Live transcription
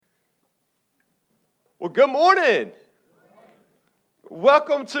Well, good morning.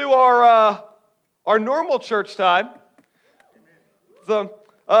 Welcome to our normal church time. So,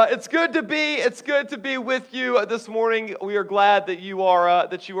 it's good to be with you this morning. We are glad that you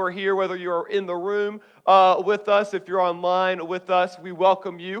are here, whether you are in the room with us, if you're online with us. We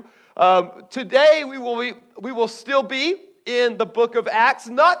welcome you. Today we will still be in the book of Acts,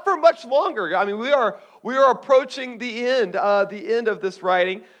 not for much longer. I mean, we are approaching the end of this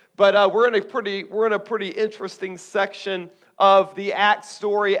writing. But we're in a pretty interesting section of the Acts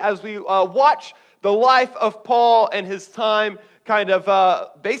story as we watch the life of Paul and his time kind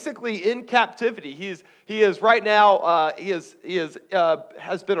of basically in captivity. He is right now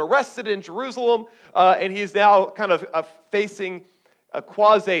has been arrested in Jerusalem and he's now kind of facing a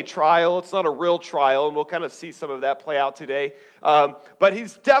quasi-trial. It's not a real trial, and we'll kind of see some of that play out today. But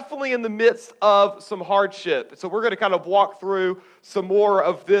he's definitely in the midst of some hardship. So we're going to kind of walk through some more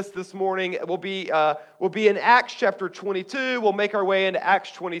of this morning. We'll be in Acts chapter 22. We'll make our way into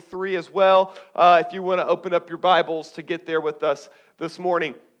Acts 23 as well, if you want to open up your Bibles to get there with us this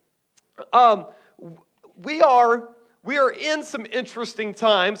morning. We are in some interesting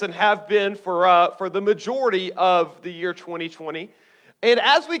times and have been for the majority of the year 2020. And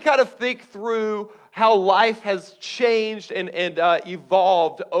as we kind of think through how life has changed and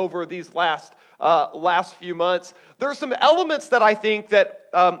evolved over these last few months, there are some elements that I think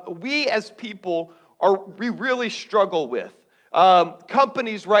that we as people we really struggle with.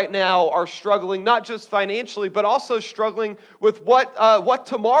 Companies right now are struggling, not just financially, but also struggling with what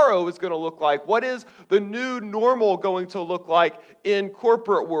tomorrow is going to look like. What is the new normal going to look like in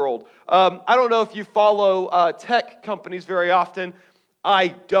corporate world? I don't know if you follow tech companies very often. I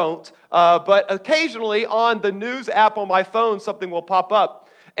don't, but occasionally on the news app on my phone, something will pop up.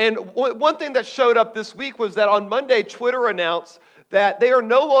 And one thing that showed up this week was that on Monday, Twitter announced that they are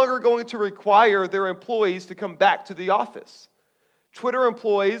no longer going to require their employees to come back to the office. Twitter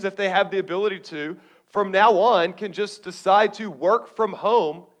employees, if they have the ability to, from now on, can just decide to work from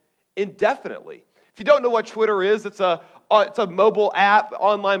home indefinitely. If you don't know what Twitter is, it's a mobile app,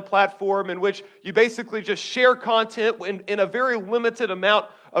 online platform in which you basically just share content in a very limited amount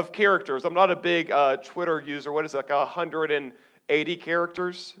of characters. I'm not a big Twitter user. What is it, like 180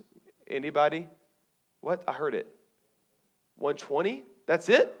 characters? Anybody? What? I heard it. 120? That's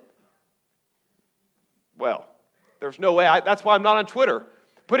it? Well, there's no way. That's why I'm not on Twitter.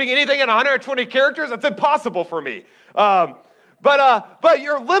 Putting anything in 120 characters, that's impossible for me. But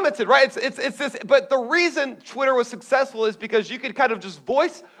you're limited, right? It's this. But the reason Twitter was successful is because you could kind of just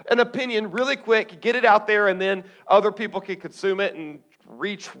voice an opinion really quick, get it out there, and then other people can consume it and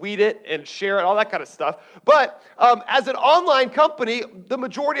retweet it and share it, all that kind of stuff. But as an online company, the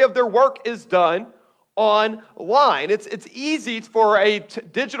majority of their work is done online. It's easy for a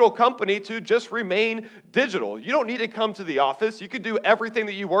digital company to just remain digital. You don't need to come to the office. You can do everything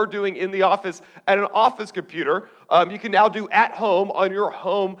that you were doing in the office at an office computer. You can now do at home on your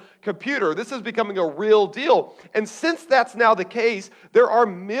home computer. This is becoming a real deal. And since that's now the case, there are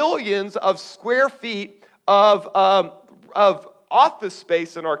millions of square feet of office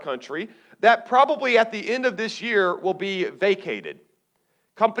space in our country that probably at the end of this year will be vacated.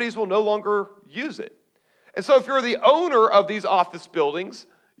 Companies will no longer use it. And so if you're the owner of these office buildings,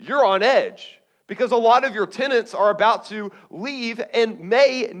 you're on edge because a lot of your tenants are about to leave and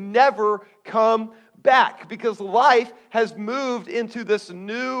may never come back because life has moved into this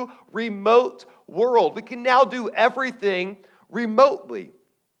new remote world. We can now do everything remotely.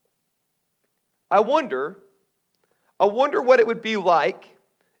 I wonder what it would be like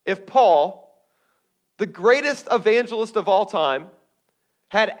if Paul, the greatest evangelist of all time,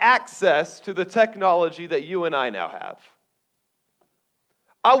 had access to the technology that you and I now have.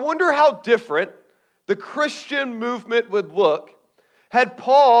 I wonder how different the Christian movement would look had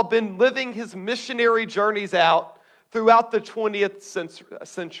Paul been living his missionary journeys out throughout the 20th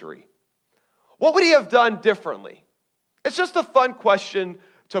century. What would he have done differently? It's just a fun question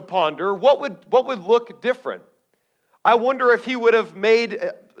to ponder. What would look different? I wonder if he would have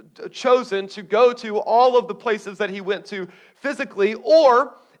chosen to go to all of the places that he went to physically,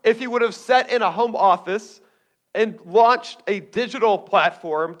 or if he would have sat in a home office and launched a digital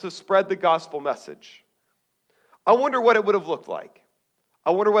platform to spread the gospel message. I wonder what it would have looked like.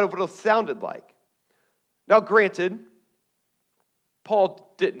 I wonder what it would have sounded like. Now, granted,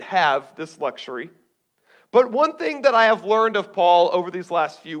 Paul didn't have this luxury, but one thing that I have learned of Paul over these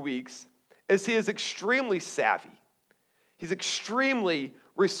last few weeks is he is extremely savvy. He's extremely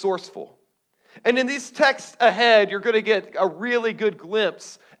resourceful. And in these texts ahead, you're going to get a really good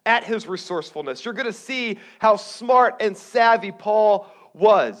glimpse at his resourcefulness. You're going to see how smart and savvy Paul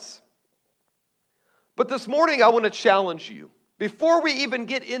was. But this morning, I want to challenge you. Before we even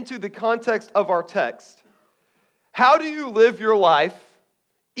get into the context of our text, how do you live your life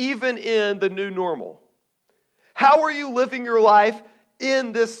even in the new normal? How are you living your life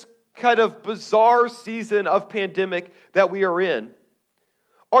in this kind of bizarre season of pandemic that we are in?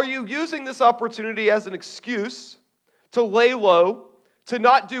 Are you using this opportunity as an excuse to lay low, to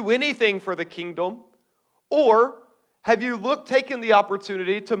not do anything for the kingdom? Or have you taken the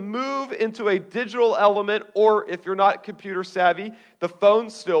opportunity to move into a digital element, or if you're not computer savvy, the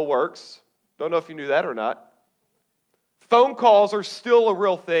phone still works. Don't know if you knew that or not. Phone calls are still a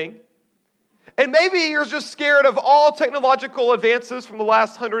real thing. And maybe you're just scared of all technological advances from the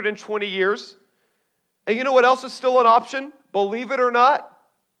last 120 years. And you know what else is still an option? Believe it or not,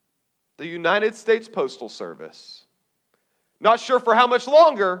 the United States Postal Service. Not sure for how much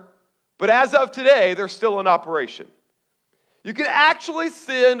longer, but as of today, they're still in operation. You can actually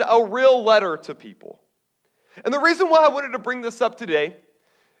send a real letter to people. And the reason why I wanted to bring this up today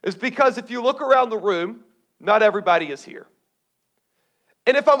is because if you look around the room, not everybody is here.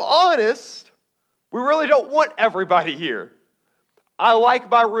 And if I'm honest, we really don't want everybody here. I like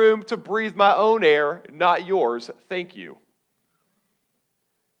my room to breathe my own air, not yours. Thank you.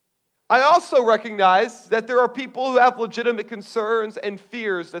 I also recognize that there are people who have legitimate concerns and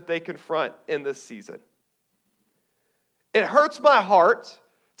fears that they confront in this season. It hurts my heart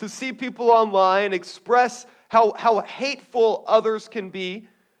to see people online express how hateful others can be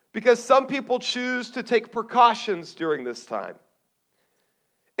because some people choose to take precautions during this time.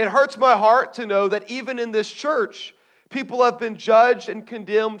 It hurts my heart to know that even in this church, people have been judged and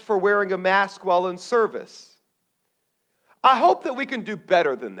condemned for wearing a mask while in service. I hope that we can do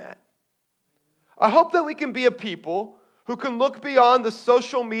better than that. I hope that we can be a people who can look beyond the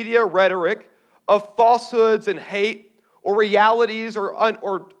social media rhetoric of falsehoods and hate or realities or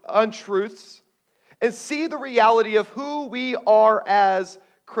untruths and see the reality of who we are as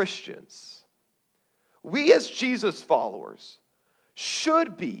Christians. We as Jesus followers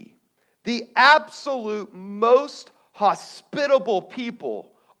should be the absolute most hospitable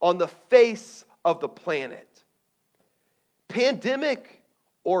people on the face of the planet. Pandemic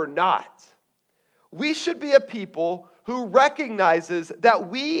or not, we should be a people who recognizes that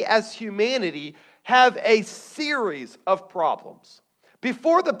we as humanity have a series of problems.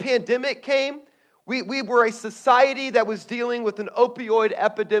 Before the pandemic came, we were a society that was dealing with an opioid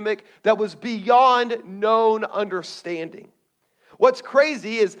epidemic that was beyond known understanding. What's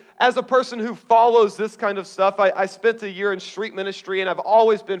crazy is, as a person who follows this kind of stuff, I spent a year in street ministry, and I've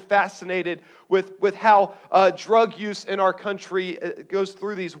always been fascinated with how drug use in our country goes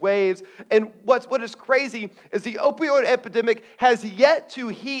through these waves. And what is crazy is the opioid epidemic has yet to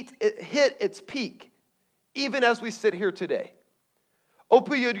hit its peak, even as we sit here today.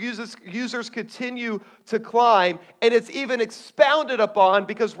 Opioid users continue to climb, and it's even expounded upon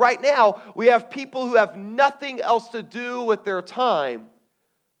because right now we have people who have nothing else to do with their time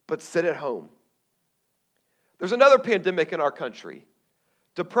but sit at home. There's another pandemic in our country,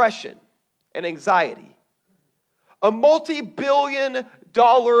 depression and anxiety. A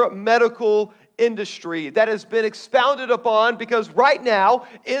multi-billion-dollar medical industry that has been expounded upon because right now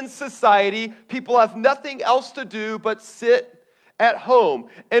in society, people have nothing else to do but sit at home.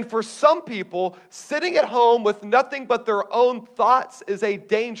 And for some people, sitting at home with nothing but their own thoughts is a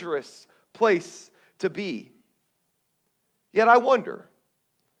dangerous place to be. Yet I wonder,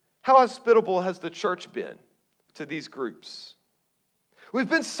 how hospitable has the church been to these groups? We've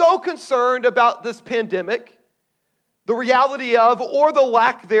been so concerned about this pandemic, the reality of or the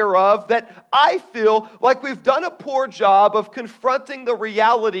lack thereof, that I feel like we've done a poor job of confronting the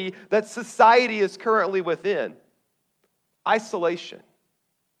reality that society is currently within. Isolation.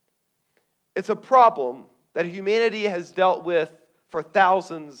 It's a problem that humanity has dealt with for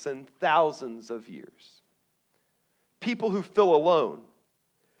thousands and thousands of years. People who feel alone.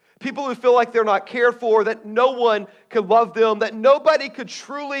 People who feel like they're not cared for, that no one could love them, that nobody could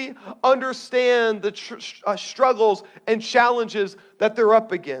truly understand the struggles and challenges that they're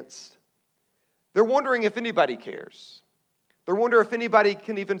up against. They're wondering if anybody cares. They're wondering if anybody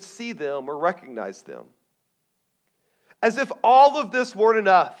can even see them or recognize them. As if all of this weren't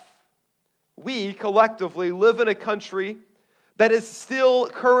enough, we collectively live in a country that is still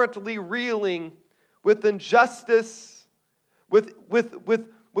currently reeling with injustice, with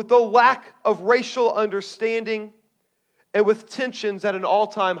the lack of racial understanding, and with tensions at an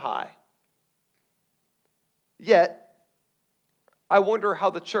all-time high. Yet, I wonder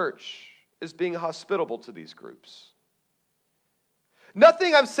how the church is being hospitable to these groups.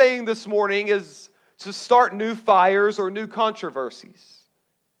 Nothing I'm saying this morning is to start new fires or new controversies.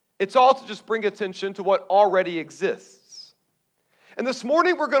 It's all to just bring attention to what already exists. And this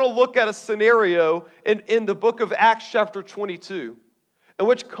morning we're going to look at a scenario in the book of Acts chapter 22, in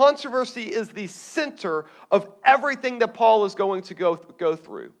which controversy is the center of everything that Paul is going to go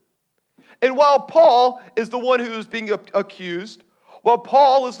through. And while Paul is the one who is being accused, while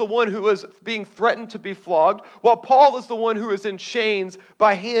Paul is the one who is being threatened to be flogged, while Paul is the one who is in chains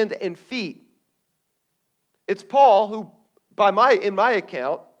by hand and feet, it's Paul who, in my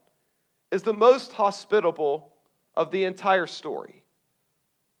account, is the most hospitable of the entire story.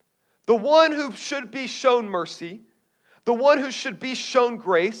 The one who should be shown mercy, the one who should be shown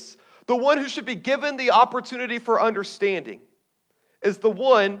grace, the one who should be given the opportunity for understanding, is the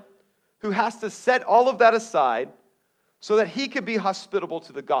one who has to set all of that aside so that he could be hospitable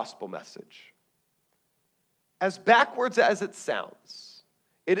to the gospel message. As backwards as it sounds,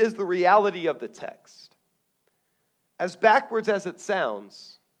 it is the reality of the text. As backwards as it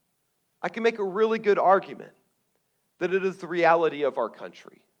sounds, I can make a really good argument that it is the reality of our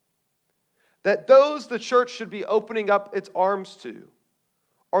country. That those the church should be opening up its arms to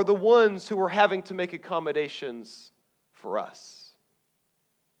are the ones who are having to make accommodations for us.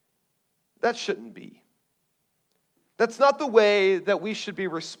 That shouldn't be. That's not the way that we should be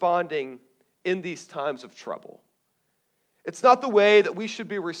responding in these times of trouble. It's not the way that we should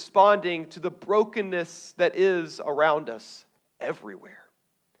be responding to the brokenness that is around us everywhere.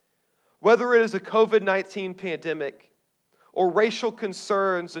 Whether it is a COVID-19 pandemic or racial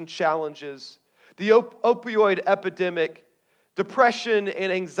concerns and challenges, the opioid epidemic, depression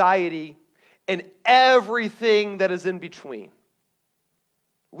and anxiety, and everything that is in between.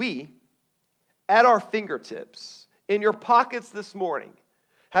 We, at our fingertips, in your pockets this morning,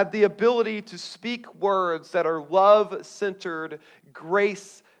 have the ability to speak words that are love-centered,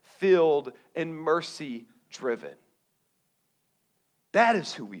 grace-filled, and mercy-driven. That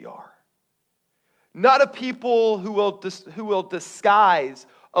is who we are. Not a people who will disguise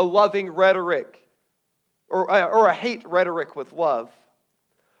a loving rhetoric or a hate rhetoric with love,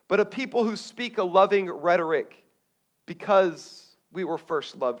 but a people who speak a loving rhetoric because we were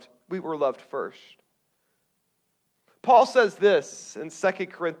loved first. Paul says this in 2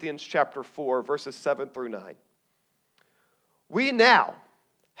 Corinthians chapter 4, verses 7 through 9. We now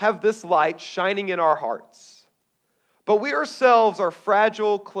have this light shining in our hearts, but we ourselves are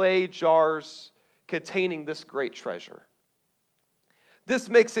fragile clay jars containing this great treasure. This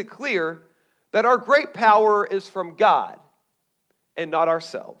makes it clear that our great power is from God and not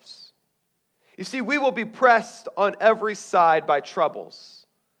ourselves. You see, we will be pressed on every side by troubles,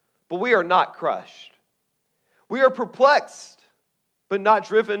 but we are not crushed. We are perplexed, but not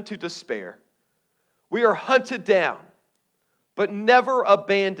driven to despair. We are hunted down, but never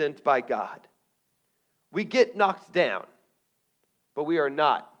abandoned by God. We get knocked down, but we are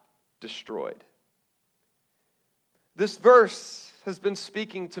not destroyed. This verse has been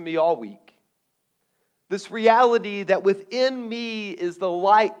speaking to me all week. This reality that within me is the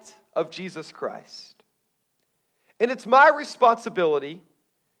light of Jesus Christ. And it's my responsibility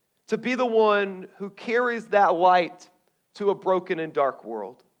to be the one who carries that light to a broken and dark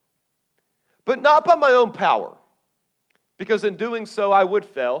world. But not by my own power, because in doing so I would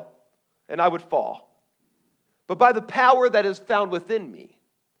fail and I would fall. But by the power that is found within me,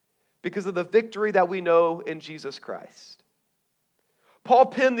 because of the victory that we know in Jesus Christ. Paul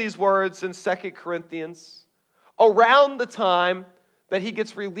penned these words in 2 Corinthians around the time that he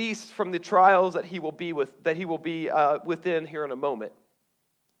gets released from the trials that he will be within here in a moment.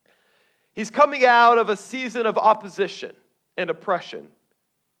 He's coming out of a season of opposition and oppression.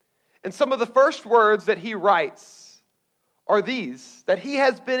 And some of the first words that he writes are these, that he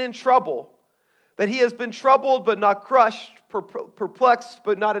has been in trouble, that he has been troubled but not crushed, perplexed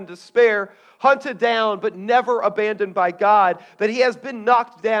but not in despair, hunted down but never abandoned by God, that he has been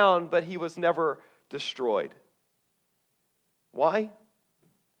knocked down but he was never destroyed. Why?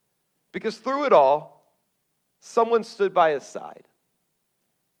 Because through it all, someone stood by his side.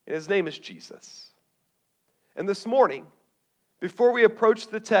 And his name is Jesus. And this morning, before we approach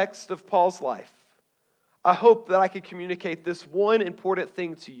the text of Paul's life, I hope that I can communicate this one important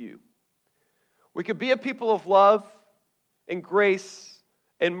thing to you. We could be a people of love and grace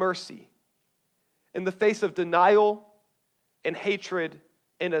and mercy in the face of denial and hatred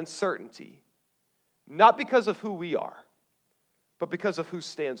and uncertainty, not because of who we are, but because of who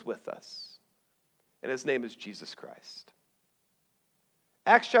stands with us. And his name is Jesus Christ.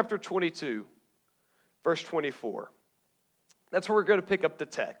 Acts chapter 22, verse 24. That's where we're going to pick up the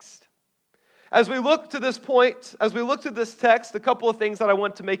text. As we look to this point, as we look to this text, a couple of things that I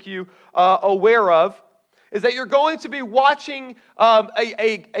want to make you aware of is that you're going to be watching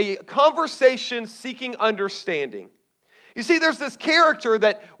a conversation seeking understanding. You see, there's this character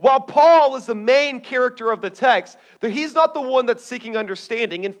that while Paul is the main character of the text, that he's not the one that's seeking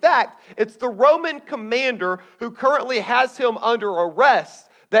understanding. In fact, it's the Roman commander who currently has him under arrest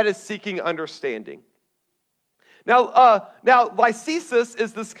that is seeking understanding. Now, Lysisus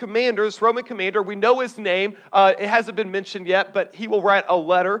is this commander, this Roman commander. We know his name. It hasn't been mentioned yet, but he will write a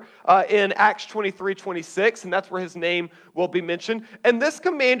letter in Acts 23:26, and that's where his name will be mentioned. And this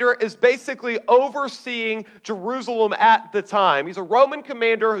commander is basically overseeing Jerusalem at the time. He's a Roman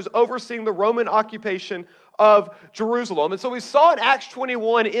commander who's overseeing the Roman occupation of Jerusalem. And so we saw in Acts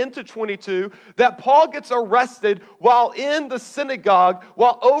 21 into 22 that Paul gets arrested while in the synagogue,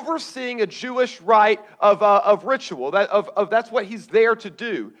 while overseeing a Jewish rite of ritual. That's what he's there to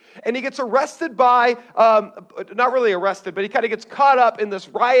do. And he gets arrested by, not really arrested, but he kind of gets caught up in this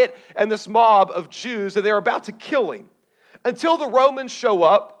riot and this mob of Jews, and they're about to kill him until the Romans show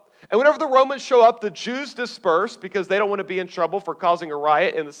up. And whenever the Romans show up, the Jews disperse because they don't want to be in trouble for causing a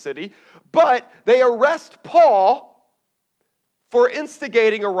riot in the city. But they arrest Paul for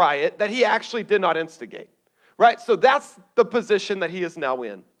instigating a riot that he actually did not instigate. Right? So that's the position that he is now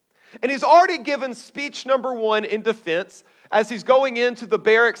in. And he's already given speech number 1 in defense. As he's going into the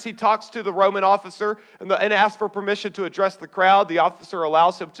barracks, he talks to the Roman officer and asks for permission to address the crowd. The officer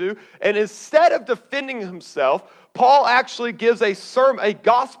allows him to. And instead of defending himself, Paul actually gives a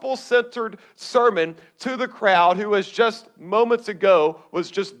gospel-centered sermon to the crowd who was just moments ago was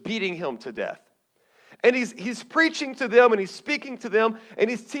just beating him to death. And he's preaching to them and he's speaking to them and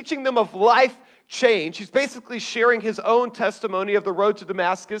he's teaching them of life change. He's basically sharing his own testimony of the road to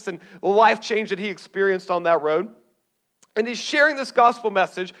Damascus and the life change that he experienced on that road. And he's sharing this gospel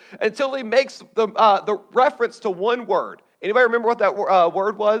message until he makes the reference to one word. Anybody remember what that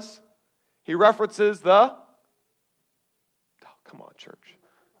word was? He references the... Come on, church.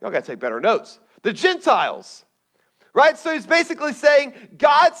 Y'all got to take better notes. The Gentiles, right? So he's basically saying,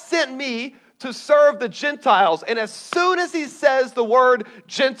 God sent me to serve the Gentiles. And as soon as he says the word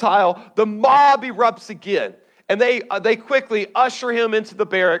Gentile, the mob erupts again. And they quickly usher him into the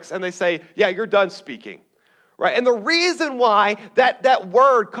barracks and they say, yeah, you're done speaking. Right? And the reason why that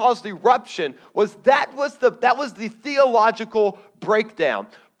word caused eruption was that was the theological breakdown.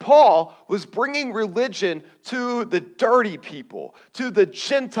 Paul was bringing religion to the dirty people, to the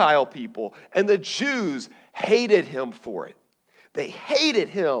Gentile people, and the Jews hated him for it. They hated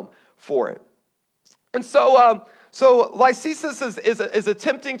him for it. And so Lysisus is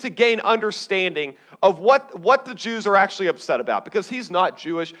attempting to gain understanding of what the Jews are actually upset about, because he's not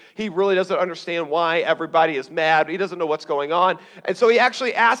Jewish. He really doesn't understand why everybody is mad. He doesn't know what's going on. And so he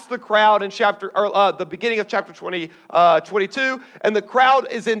actually asks the crowd in the beginning of chapter 22, and the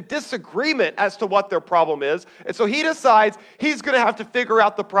crowd is in disagreement as to what their problem is. And so he decides he's going to have to figure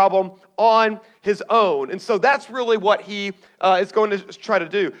out the problem on his own. And so that's really what he is going to try to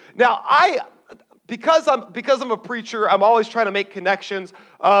do. Now, Because I'm a preacher, I'm always trying to make connections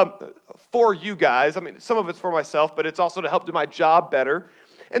for you guys. I mean, some of it's for myself, but it's also to help do my job better.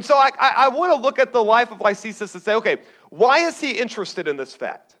 And so I want to look at the life of Lysisus and say, okay, why is he interested in this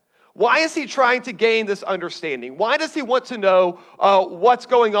fact? Why is he trying to gain this understanding? Why does he want to know what's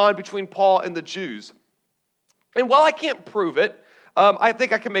going on between Paul and the Jews? And while I can't prove it, I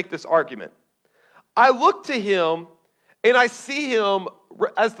think I can make this argument. I look to him and I see him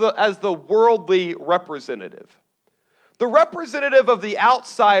as the worldly representative. The representative of the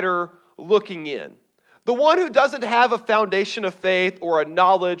outsider looking in. The one who doesn't have a foundation of faith or a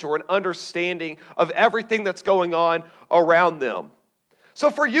knowledge or an understanding of everything that's going on around them.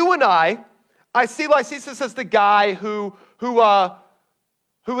 So for you and I see Lysisus as the guy who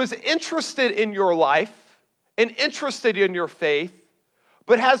is interested in your life and interested in your faith,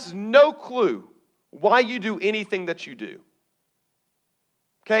 but has no clue why you do anything that you do.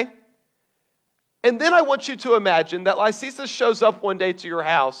 Okay? And then I want you to imagine that Lysisus shows up one day to your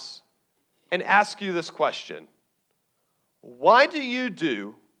house and asks you this question. Why do you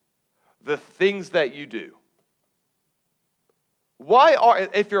do the things that you do?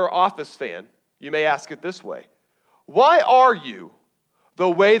 If you're an Office fan, you may ask it this way. Why are you the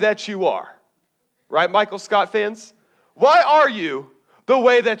way that you are? Right, Michael Scott fans? Why are you the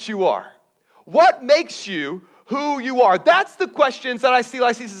way that you are? What makes you who you are? That's the questions that I see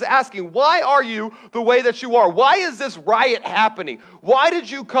Lysisus asking. Why are you the way that you are? Why is this riot happening? Why did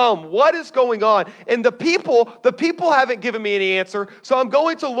you come? What is going on? And the people haven't given me any answer, so I'm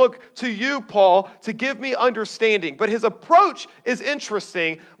going to look to you, Paul, to give me understanding. But his approach is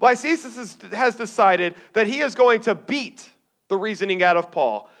interesting. Lysisus has decided that he is going to beat the reasoning out of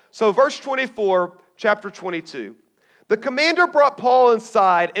Paul. So verse 24, chapter 22. The commander brought Paul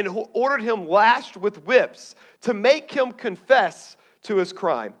inside and ordered him lashed with whips to make him confess to his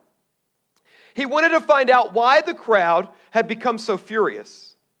crime. He wanted to find out why the crowd had become so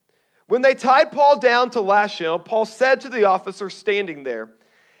furious. When they tied Paul down to lash him, Paul said to the officer standing there,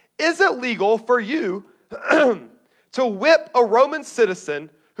 "Is it legal for you to whip a Roman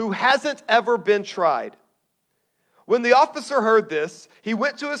citizen who hasn't ever been tried?" When the officer heard this, he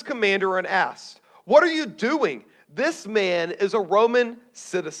went to his commander and asked, "What are you doing? This man is a Roman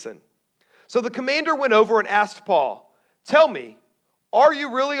citizen." So the commander went over and asked Paul, "Tell me, are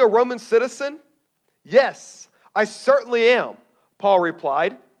you really a Roman citizen?" "Yes, I certainly am," Paul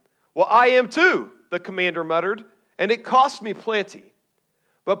replied. "Well, I am too," the commander muttered, "and it cost me plenty."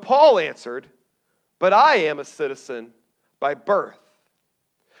 But Paul answered, "But I am a citizen by birth."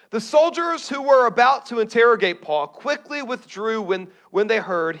 The soldiers who were about to interrogate Paul quickly withdrew when they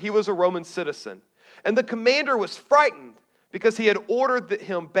heard he was a Roman citizen. And the commander was frightened because he had ordered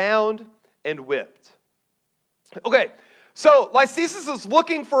him bound and whipped. Okay, so Lysisus is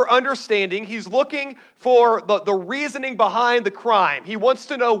looking for understanding. He's looking for the reasoning behind the crime. He wants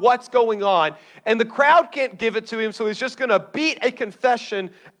to know what's going on. And the crowd can't give it to him, so he's just going to beat a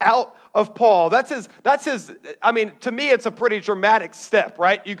confession out of Paul. That's his, I mean, to me, it's a pretty dramatic step,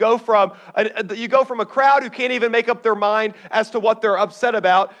 right? You go from a crowd who can't even make up their mind as to what they're upset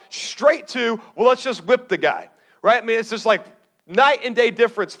about, straight to, well, let's just whip the guy, right? I mean, it's just like night and day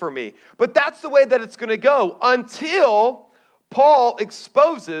difference for me. But that's the way that it's going to go until Paul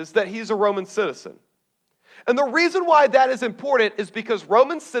exposes that he's a Roman citizen. And the reason why that is important is because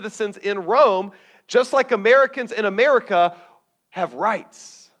Roman citizens in Rome, just like Americans in America, have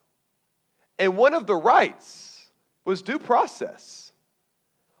rights. And one of the rights was due process.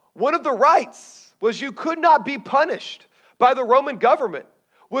 One of the rights was you could not be punished by the Roman government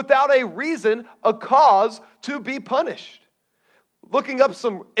without a reason, a cause to be punished. Looking up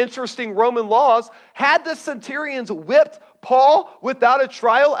some interesting Roman laws, had the centurions whipped Paul without a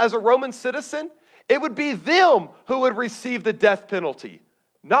trial as a Roman citizen, it would be them who would receive the death penalty,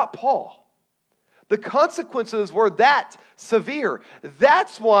 not Paul. The consequences were that severe.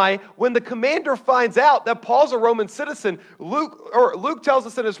 That's why when the commander finds out that Paul's a Roman citizen, Luke tells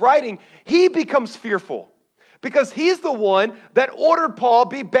us in his writing, he becomes fearful because he's the one that ordered Paul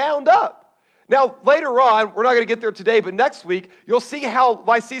be bound up. Now, later on, we're not going to get there today, but next week, you'll see how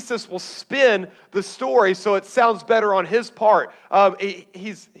Lysisus will spin the story so it sounds better on his part.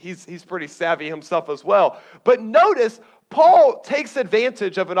 He's pretty savvy himself as well. But notice, Paul takes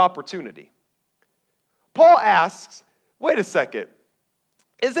advantage of an opportunity. Paul asks, wait a second,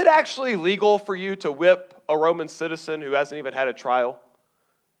 is it actually legal for you to whip a Roman citizen who hasn't even had a trial?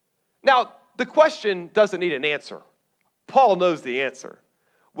 Now, the question doesn't need an answer. Paul knows the answer,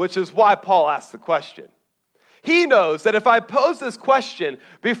 which is why Paul asked the question. He knows that if I pose this question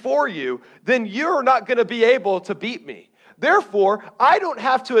before you, then you're not going to be able to beat me. Therefore, I don't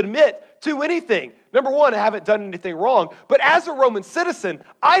have to admit to anything. Number one, I haven't done anything wrong. But as a Roman citizen,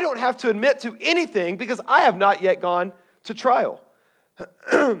 I don't have to admit to anything because I have not yet gone to trial.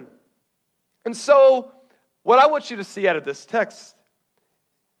 And so, what I want you to see out of this text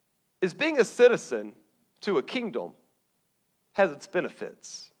is being a citizen to a kingdom has its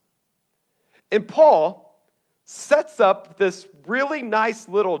benefits. And Paul sets up this really nice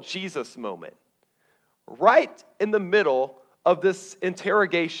little Jesus moment right in the middle of this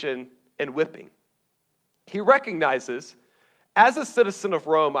interrogation and whipping. He recognizes, as a citizen of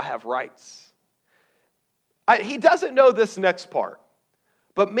Rome, I have rights. He doesn't know this next part,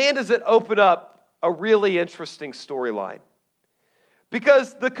 but man, does it open up a really interesting storyline.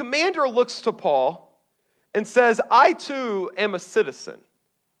 Because the commander looks to Paul and says, I too am a citizen,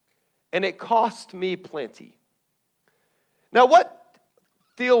 and it cost me plenty. Now, what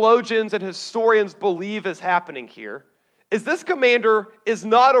theologians and historians believe is happening here is this commander is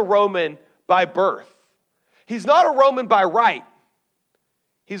not a Roman by birth. He's not a Roman by right.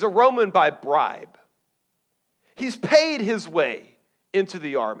 He's a Roman by bribe. He's paid his way into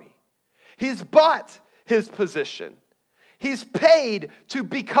the army. He's bought his position. He's paid to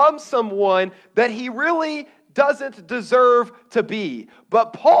become someone that he really doesn't deserve to be.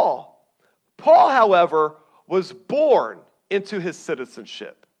 But Paul, however, was born into his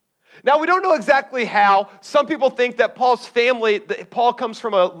citizenship. Now, we don't know exactly how. Some people think that Paul comes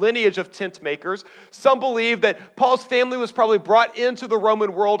from a lineage of tent makers. Some believe that Paul's family was probably brought into the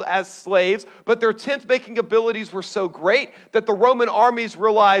Roman world as slaves, but their tent-making abilities were so great that the Roman armies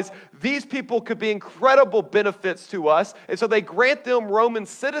realized these people could be incredible benefits to us, and so they grant them Roman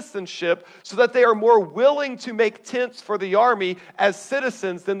citizenship so that they are more willing to make tents for the army as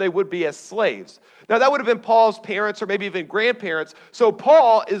citizens than they would be as slaves. Now, that would have been Paul's parents or maybe even grandparents. So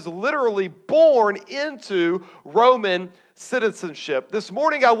Paul is literally born into Roman citizenship. This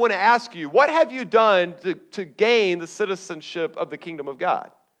morning, I want to ask you, what have you done to gain the citizenship of the kingdom of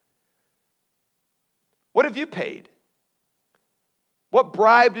God? What have you paid? What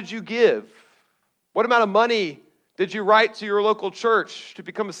bribe did you give? What amount of money did you write to your local church to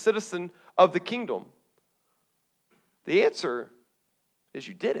become a citizen of the kingdom? The answer is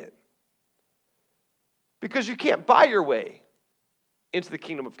you didn't. Because you can't buy your way into the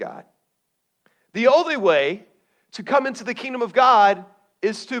kingdom of God. The only way to come into the kingdom of God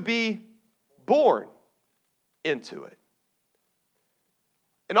is to be born into it.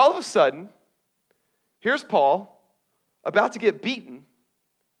 And all of a sudden, here's Paul about to get beaten,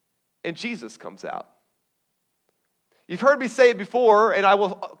 and Jesus comes out. You've heard me say it before, and I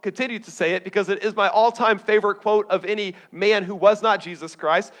will continue to say it because it is my all-time favorite quote of any man who was not Jesus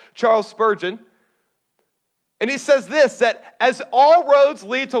Christ, Charles Spurgeon. And he says this, that as all roads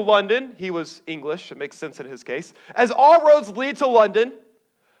lead to London, he was English, it makes sense in his case, as all roads lead to London,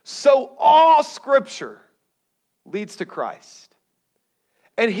 so all Scripture leads to Christ.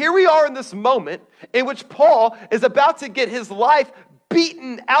 And here we are in this moment in which Paul is about to get his life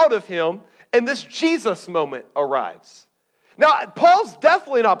beaten out of him, and this Jesus moment arrives. Now, Paul's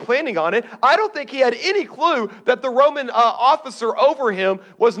definitely not planning on it. I don't think he had any clue that the Roman officer over him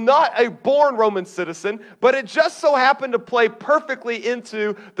was not a born Roman citizen, but it just so happened to play perfectly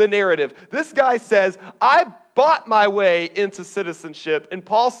into the narrative. This guy says, I bought my way into citizenship, and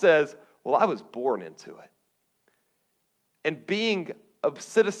Paul says, well, I was born into it. And being a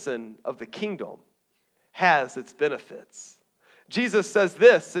citizen of the kingdom has its benefits. Jesus says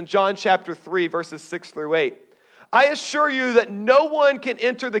this in John chapter 3, verses 6 through 8. I assure you that no one can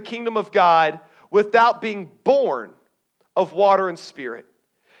enter the kingdom of God without being born of water and spirit.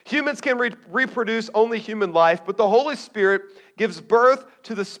 Humans can reproduce only human life, but the Holy Spirit gives birth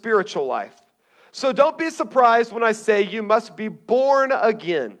to the spiritual life. So don't be surprised when I say you must be born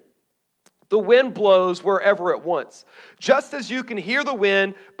again. The wind blows wherever it wants. Just as you can hear the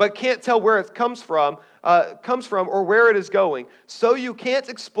wind but can't tell where it comes from or where it is going, so you can't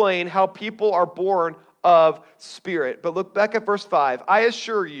explain how people are born of spirit. But look back at verse 5. I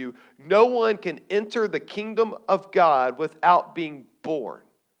assure you, no one can enter the kingdom of God without being born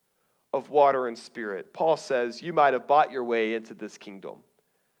of water and spirit. Paul says, you might have bought your way into this kingdom,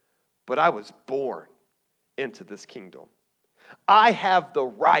 but I was born into this kingdom. I have the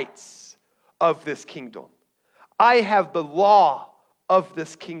rights of this kingdom. I have the law of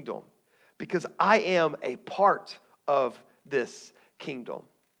this kingdom because I am a part of this kingdom.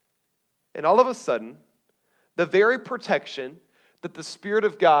 And all of a sudden, the very protection that the Spirit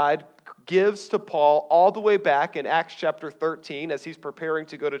of God gives to Paul all the way back in Acts chapter 13 as he's preparing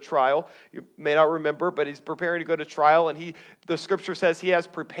to go to trial. You may not remember, but he's preparing to go to trial, and the scripture says he has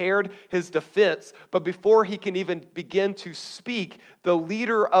prepared his defense. But before he can even begin to speak, the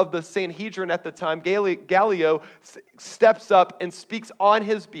leader of the Sanhedrin at the time, Gallio, steps up and speaks on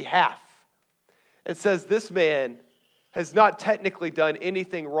his behalf and says, this man has not technically done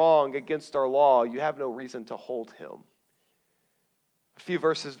anything wrong against our law. You have no reason to hold him. A few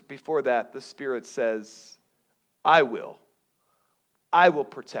verses before that, the Spirit says, I will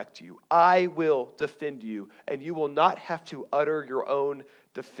protect you. I will defend you, and you will not have to utter your own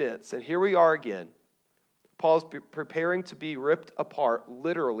defense. And here we are again. Paul's preparing to be ripped apart,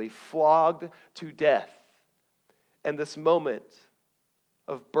 literally flogged to death. And this moment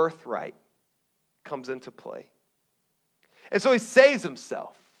of birthright comes into play. And so he saves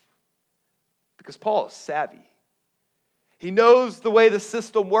himself because Paul is savvy. He knows the way the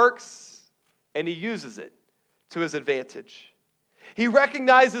system works, and he uses it to his advantage. He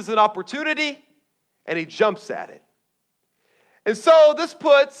recognizes an opportunity, and he jumps at it. And so this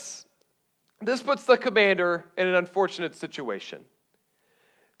puts the commander in an unfortunate situation.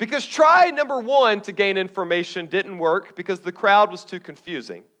 Because try number one to gain information didn't work because the crowd was too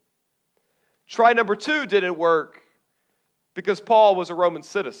confusing. Try number two didn't work because Paul was a Roman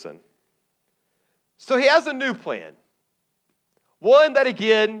citizen. So he has a new plan. One that,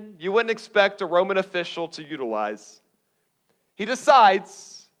 again, you wouldn't expect a Roman official to utilize. He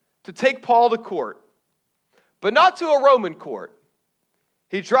decides to take Paul to court, but not to a Roman court.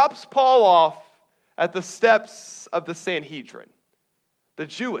 He drops Paul off at the steps of the Sanhedrin, the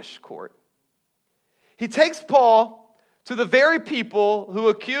Jewish court. He takes Paul to the very people who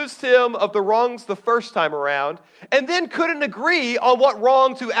accused him of the wrongs the first time around, and then couldn't agree on what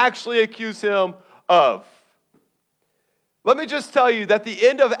wrong to actually accuse him of. Let me just tell you that the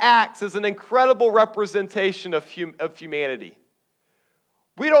end of Acts is an incredible representation of humanity.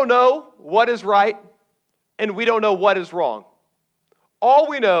 We don't know what is right, and we don't know what is wrong. All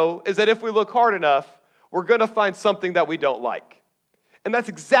we know is that if we look hard enough, we're going to find something that we don't like. And that's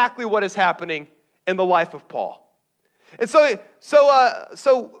exactly what is happening in the life of Paul. And so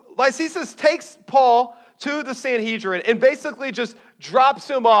Lysisus takes Paul to the Sanhedrin and basically just drops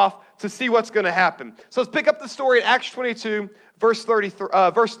him off to see what's going to happen. So let's pick up the story in Acts 22, verse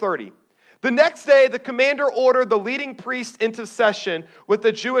 30. The next day, the commander ordered the leading priest into session with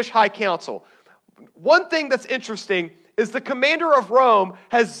the Jewish high council. One thing that's interesting is the commander of Rome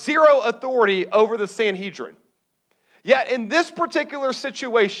has zero authority over the Sanhedrin. Yet in this particular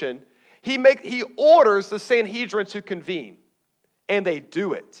situation, he orders the Sanhedrin to convene, and they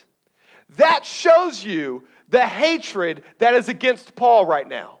do it. That shows you the hatred that is against Paul right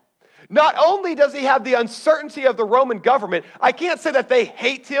now. Not only does he have the uncertainty of the Roman government, I can't say that they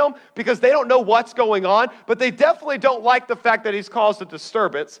hate him because they don't know what's going on, but they definitely don't like the fact that he's caused a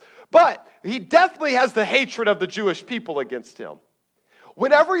disturbance. But he definitely has the hatred of the Jewish people against him.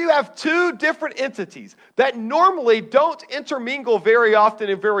 Whenever you have two different entities that normally don't intermingle very often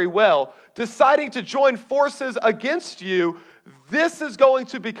and very well, deciding to join forces against you, this is going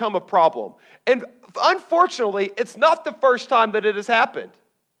to become a problem. And unfortunately, it's not the first time that it has happened.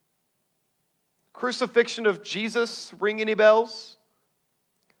 Crucifixion of Jesus, ring any bells?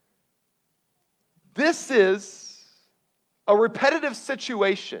 This is a repetitive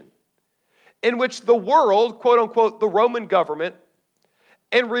situation in which the world, quote unquote, the Roman government,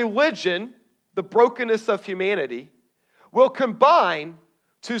 and religion, the brokenness of humanity, will combine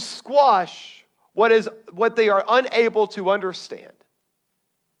to squash what they are unable to understand,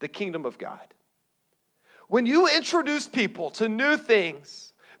 the kingdom of God. When you introduce people to new things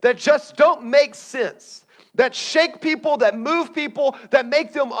that just don't make sense, that shake people, that move people, that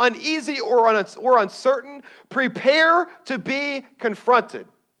make them uneasy or uncertain, prepare to be confronted.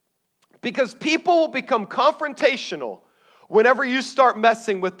 Because people will become confrontational whenever you start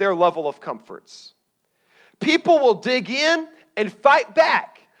messing with their level of comforts. People will dig in and fight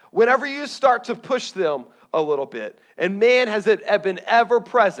back whenever you start to push them a little bit. And man, has it been ever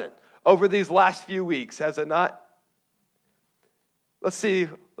present over these last few weeks, has it not? Let's see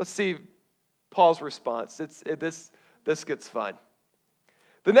Paul's response. This gets fun.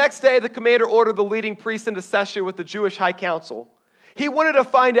 The next day, the commander ordered the leading priest into session with the Jewish high council. He wanted to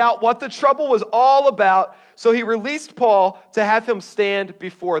find out what the trouble was all about, so he released Paul to have him stand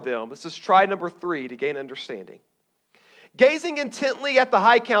before them. This is try number 3 to gain understanding. Gazing intently at the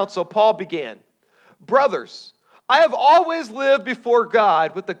high council, Paul began, "Brothers, I have always lived before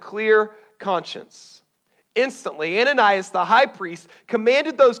God with a clear conscience." Instantly, Ananias, the high priest,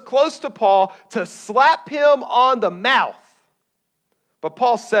 commanded those close to Paul to slap him on the mouth. But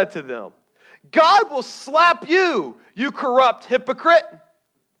Paul said to them, "God will slap you, you corrupt hypocrite."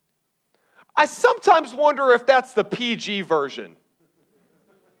 I sometimes wonder if that's the PG version.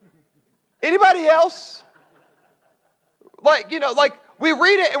 Anybody else? Like we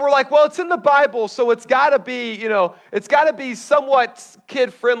read it and we're like, well, it's in the Bible, so it's got to be somewhat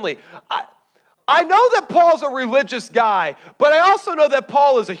kid-friendly. I know that Paul's a religious guy, but I also know that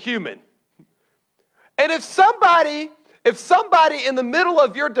Paul is a human. And if somebody in the middle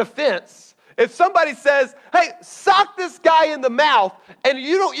of your defense, if somebody says, "Hey, sock this guy in the mouth," and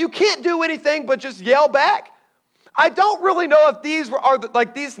you can't do anything but just yell back, I don't really know if these are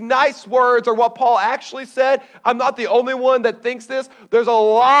like these nice words or what Paul actually said. I'm not the only one that thinks this. There's a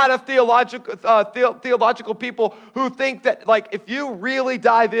lot of theological people who think that, like, if you really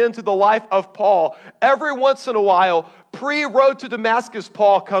dive into the life of Paul, every once in a while, pre-Road to Damascus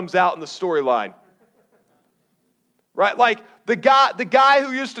Paul comes out in the storyline. Right? Like the guy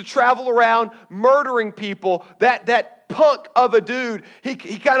who used to travel around murdering people, that punk of a dude, he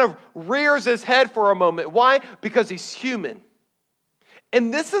kind of rears his head for a moment. Why? Because he's human.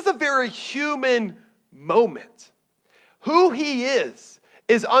 And this is a very human moment. Who he is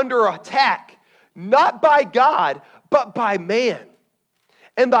under attack, not by God, but by man.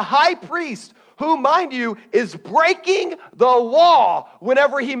 And the high priest, who, mind you, is breaking the law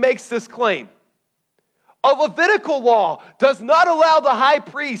whenever he makes this claim. A Levitical law does not allow the high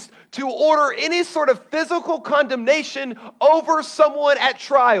priest to order any sort of physical condemnation over someone at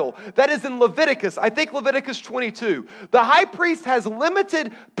trial. That is in Leviticus, I think Leviticus 22. The high priest has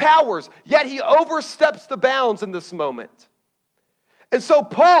limited powers, yet he oversteps the bounds in this moment. And so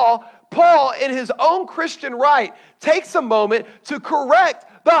Paul, in his own Christian right, takes a moment to correct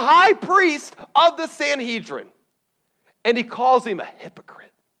the high priest of the Sanhedrin. And he calls him a hypocrite.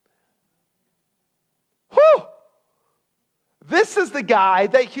 Whew! This is the guy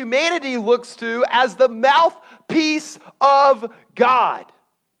that humanity looks to as the mouthpiece of God.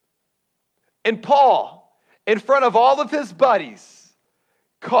 And Paul, in front of all of his buddies,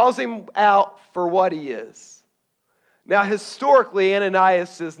 calls him out for what he is. Now, historically,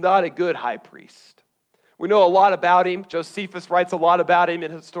 Ananias is not a good high priest. We know a lot about him. Josephus writes a lot about him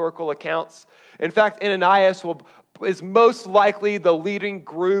in historical accounts. In fact, Ananias is most likely the leading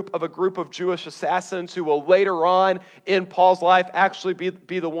group of Jewish assassins who will later on in Paul's life actually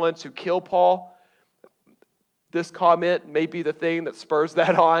be the ones who kill Paul. This comment may be the thing that spurs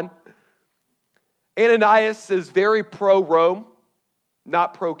that on. Ananias is very pro-Rome,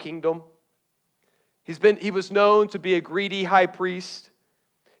 not pro-kingdom. He was known to be a greedy high priest.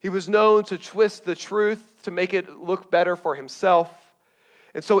 He was known to twist the truth to make it look better for himself.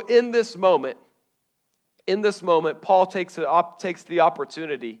 And so in this moment, Paul takes the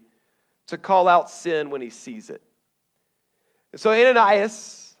opportunity to call out sin when he sees it. And so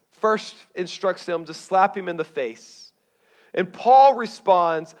Ananias first instructs him to slap him in the face. And Paul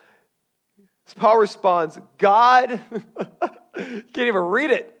responds, God, can't even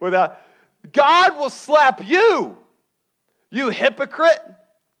read it without, God will slap you, you hypocrite.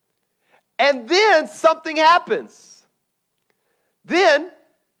 And then something happens.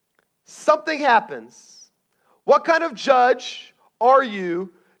 What kind of judge are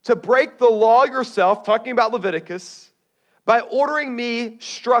you to break the law yourself, talking about Leviticus, by ordering me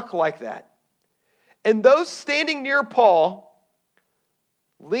struck like that? And those standing near Paul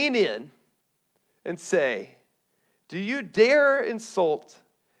lean in and say, do you dare insult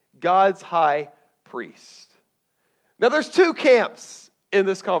God's high priest? Now there's two camps in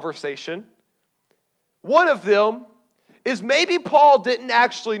this conversation. One of them is maybe Paul didn't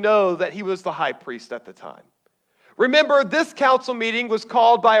actually know that he was the high priest at the time. Remember, this council meeting was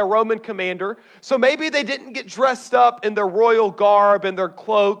called by a Roman commander, so maybe they didn't get dressed up in their royal garb and their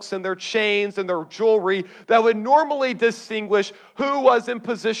cloaks and their chains and their jewelry that would normally distinguish who was in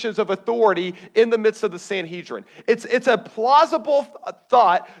positions of authority in the midst of the Sanhedrin. It's a plausible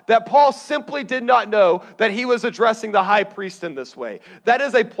thought that Paul simply did not know that he was addressing the high priest in this way. That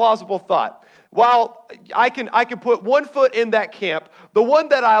is a plausible thought. While I can put one foot in that camp, the one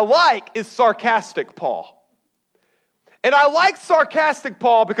that I like is sarcastic Paul. And I like sarcastic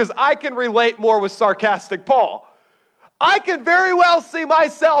Paul because I can relate more with sarcastic Paul. I can very well see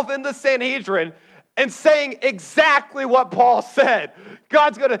myself in the Sanhedrin and saying exactly what Paul said.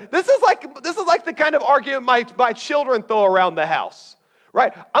 This is like the kind of argument my children throw around the house,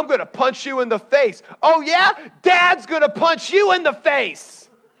 right? I'm going to punch you in the face. Oh yeah? Dad's going to punch you in the face.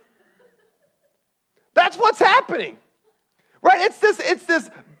 That's what's happening, right? It's this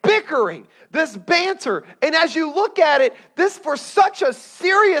bickering, this banter. And as you look at it, this for such a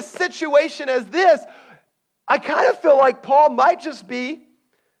serious situation as this, I kind of feel like Paul might just be,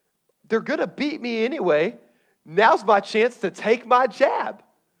 they're going to beat me anyway. Now's my chance to take my jab.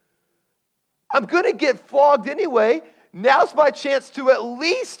 I'm going to get flogged anyway. Now's my chance to at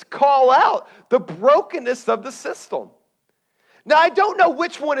least call out the brokenness of the system. Now, I don't know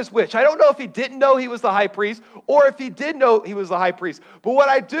which one is which. I don't know if he didn't know he was the high priest or if he did know he was the high priest. But what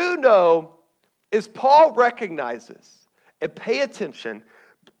I do know is Paul recognizes, and pay attention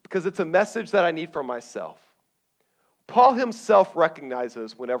because it's a message that I need for myself. Paul himself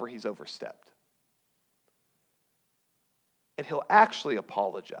recognizes whenever he's overstepped. And he'll actually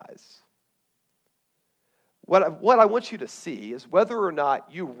apologize. What I want you to see is whether or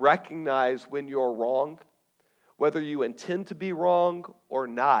not you recognize when you're wrong, whether you intend to be wrong or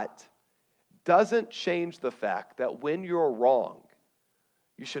not, doesn't change the fact that when you're wrong,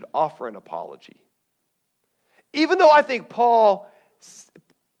 you should offer an apology. Even though I think Paul,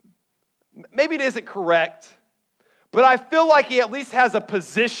 maybe it isn't correct, but I feel like he at least has a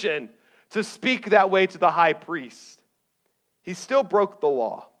position to speak that way to the high priest. He still broke the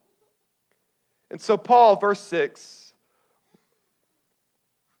law. And so Paul, verse 5,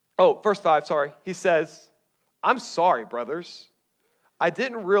 he says, I'm sorry, brothers. I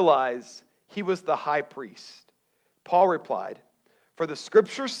didn't realize he was the high priest. Paul replied, for the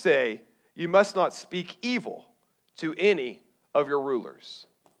scriptures say you must not speak evil to any of your rulers.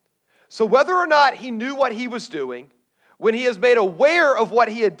 So whether or not he knew what he was doing, when he is made aware of what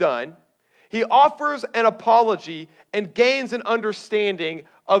he had done, he offers an apology and gains an understanding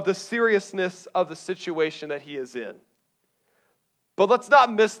of the seriousness of the situation that he is in. But let's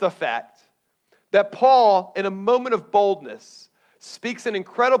not miss the fact that Paul, in a moment of boldness, speaks an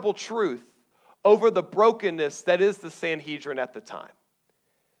incredible truth over the brokenness that is the Sanhedrin at the time.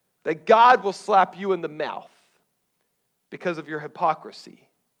 That God will slap you in the mouth because of your hypocrisy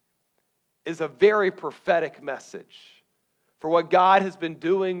is a very prophetic message for what God has been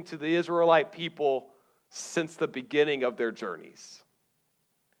doing to the Israelite people since the beginning of their journeys.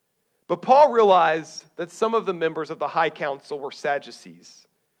 But Paul realized that some of the members of the high council were Sadducees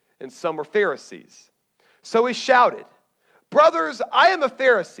and some were Pharisees. So he shouted, "Brothers, I am a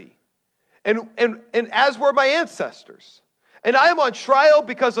Pharisee, and as were my ancestors. And I am on trial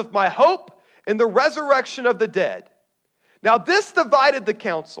because of my hope in the resurrection of the dead." Now this divided the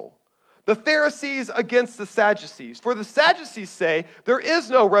council, the Pharisees against the Sadducees. For the Sadducees say there is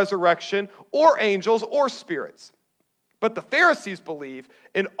no resurrection or angels or spirits. But the Pharisees believe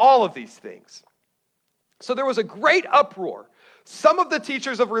in all of these things. So there was a great uproar. Some of the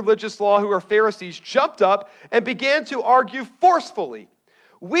teachers of religious law who are Pharisees jumped up and began to argue forcefully.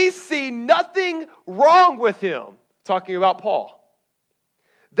 "We see nothing wrong with him," talking about Paul.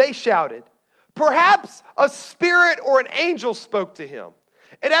 They shouted, "Perhaps a spirit or an angel spoke to him."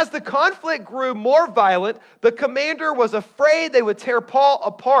 And as the conflict grew more violent, the commander was afraid they would tear Paul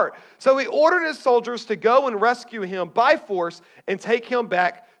apart. So he ordered his soldiers to go and rescue him by force and take him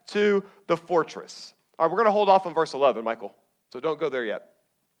back to the fortress. All right, we're going to hold off on verse 11, Michael. So don't go there yet.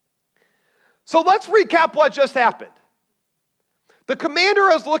 So let's recap what just happened. The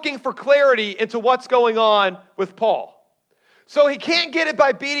commander is looking for clarity into what's going on with Paul. So he can't get it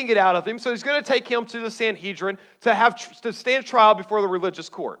by beating it out of him, so he's going to take him to the Sanhedrin to stand trial before the religious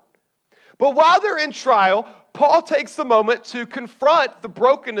court. But while they're in trial, Paul takes the moment to confront the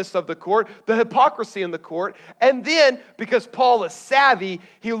brokenness of the court, the hypocrisy in the court, and then, because Paul is savvy,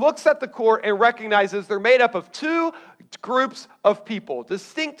 he looks at the court and recognizes they're made up of two groups of people,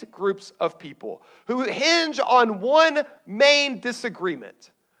 distinct groups of people, who hinge on one main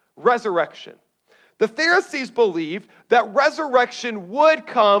disagreement: resurrection. The Pharisees believed that resurrection would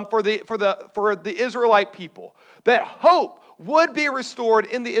come for the Israelite people, that hope would be restored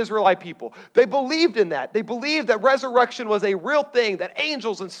in the Israelite people. They believed in that. They believed that resurrection was a real thing, that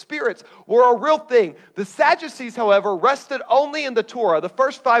angels and spirits were a real thing. The Sadducees, however, rested only in the Torah, the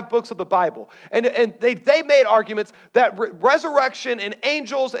first 5 books of the Bible. And they made arguments that resurrection and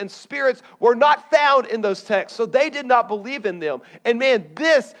angels and spirits were not found in those texts, so they did not believe in them. And man,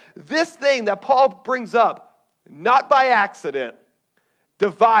 this thing that Paul brings up, not by accident,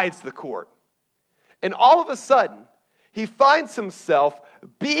 divides the court. And all of a sudden, he finds himself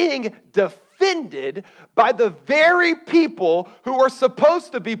being defended by the very people who are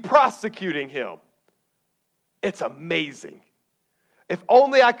supposed to be prosecuting him. It's amazing. If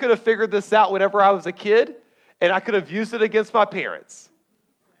only I could have figured this out whenever I was a kid, and I could have used it against my parents.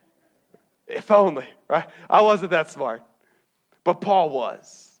 If only, right? I wasn't that smart. But Paul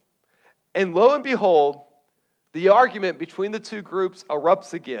was. And lo and behold, the argument between the two groups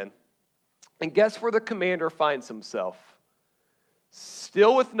erupts again. And guess where the commander finds himself?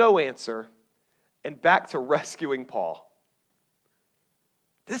 Still with no answer, and back to rescuing Paul.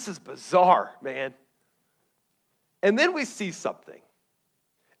 This is bizarre, man. And then we see something.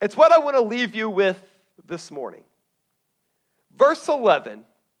 It's what I want to leave you with this morning. Verse 11,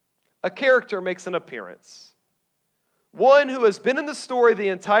 a character makes an appearance. One who has been in the story the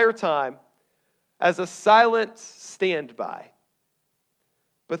entire time as a silent standby.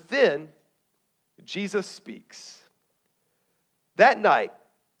 But then, Jesus speaks. That night,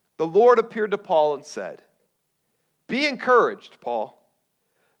 the Lord appeared to Paul and said, "Be encouraged, Paul.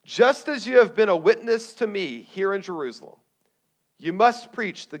 Just as you have been a witness to me here in Jerusalem, you must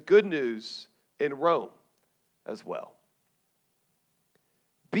preach the good news in Rome as well."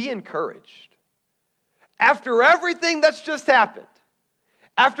 Be encouraged. After everything that's just happened,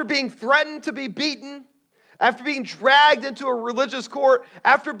 after being threatened to be beaten, after being dragged into a religious court,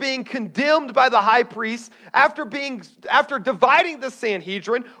 after being condemned by the high priest, after dividing the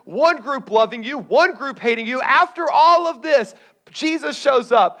Sanhedrin, one group loving you, one group hating you, after all of this, Jesus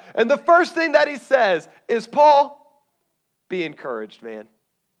shows up. And the first thing that he says is, "Paul, be encouraged, man.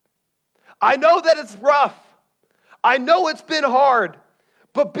 I know that it's rough. I know it's been hard,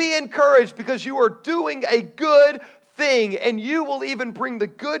 but be encouraged because you are doing a good thing, and you will even bring the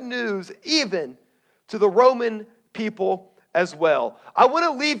good news even to the Roman people as well." I want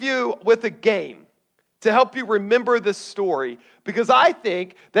to leave you with a game to help you remember this story, because I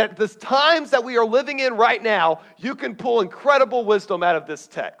think that the times that we are living in right now, you can pull incredible wisdom out of this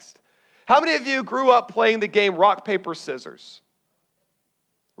text. How many of you grew up playing the game rock, paper, scissors?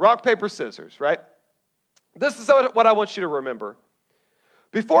 Rock, paper, scissors, right? This is what I want you to remember.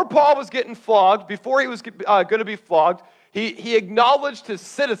 Before Paul was getting flogged, before he was going to be flogged, he acknowledged his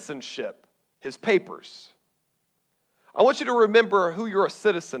citizenship, his papers. I want you to remember who you're a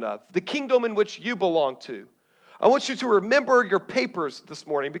citizen of, the kingdom in which you belong to. I want you to remember your papers this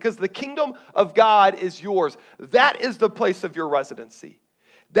morning, because the kingdom of God is yours. That is the place of your residency.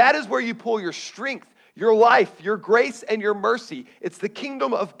 That is where you pull your strength, your life, your grace, and your mercy. It's the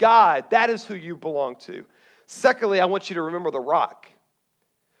kingdom of God. That is who you belong to. Secondly, I want you to remember the rock.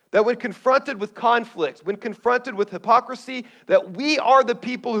 That when confronted with conflict, when confronted with hypocrisy, that we are the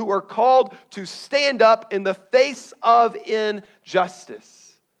people who are called to stand up in the face of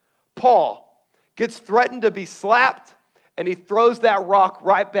injustice. Paul gets threatened to be slapped, and he throws that rock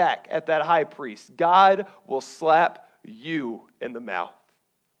right back at that high priest. God will slap you in the mouth.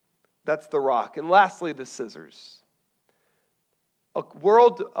 That's the rock. And lastly, the scissors. A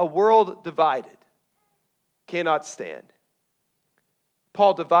world divided cannot stand.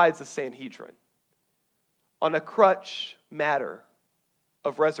 Paul divides the Sanhedrin on a crutch matter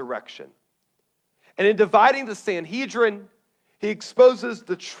of resurrection. And in dividing the Sanhedrin, he exposes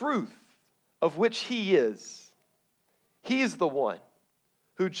the truth of which he is. He is the one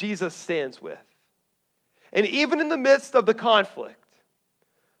who Jesus stands with. And even in the midst of the conflict,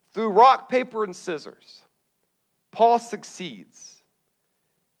 through rock, paper, and scissors, Paul succeeds.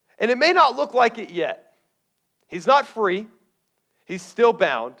 And it may not look like it yet. He's not free. He's still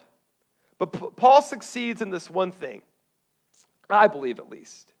bound. But Paul succeeds in this one thing. I believe, at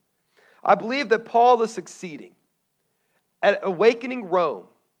least. I believe that Paul is succeeding at awakening Rome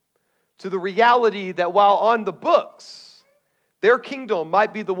to the reality that while on the books, their kingdom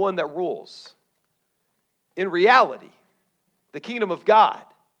might be the one that rules, in reality, the kingdom of God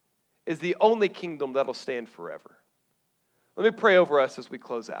is the only kingdom that will stand forever. Let me pray over us as we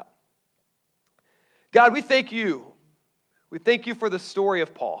close out. God, we thank you. We thank you for the story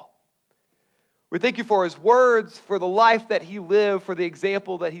of Paul. We thank you for his words, for the life that he lived, for the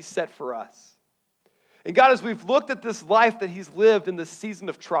example that he set for us. And God, as we've looked at this life that he's lived in this season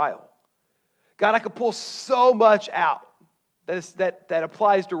of trial, God, I could pull so much out that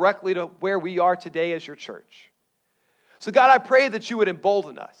applies directly to where we are today as your church. So God, I pray that you would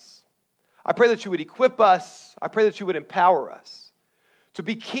embolden us. I pray that you would equip us. I pray that you would empower us to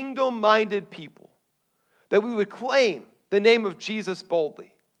be kingdom-minded people, that we would claim the name of Jesus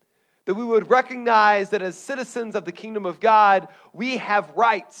boldly, that we would recognize that as citizens of the kingdom of God, we have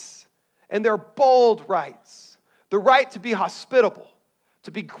rights, and they're bold rights. The right to be hospitable,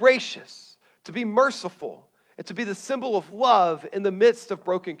 to be gracious, to be merciful, and to be the symbol of love in the midst of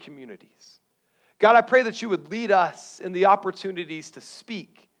broken communities. God, I pray that you would lead us in the opportunities to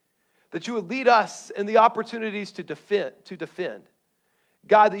speak, that you would lead us in the opportunities to defend.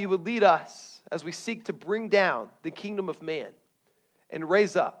 God, that you would lead us as we seek to bring down the kingdom of man and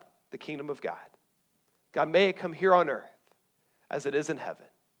raise up the kingdom of God. God, may it come here on earth as it is in heaven.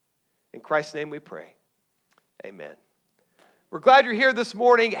 In Christ's name we pray. Amen. We're glad you're here this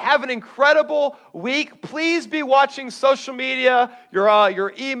morning. Have an incredible week. Please be watching social media,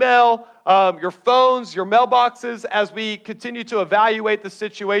 your email, your phones, your mailboxes as we continue to evaluate the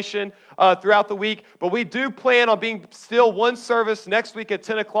situation throughout the week. But we do plan on being still one service next week at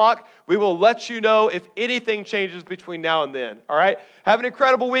 10 o'clock. We will let you know if anything changes between now and then. All right? Have an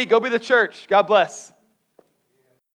incredible week. Go be the church. God bless.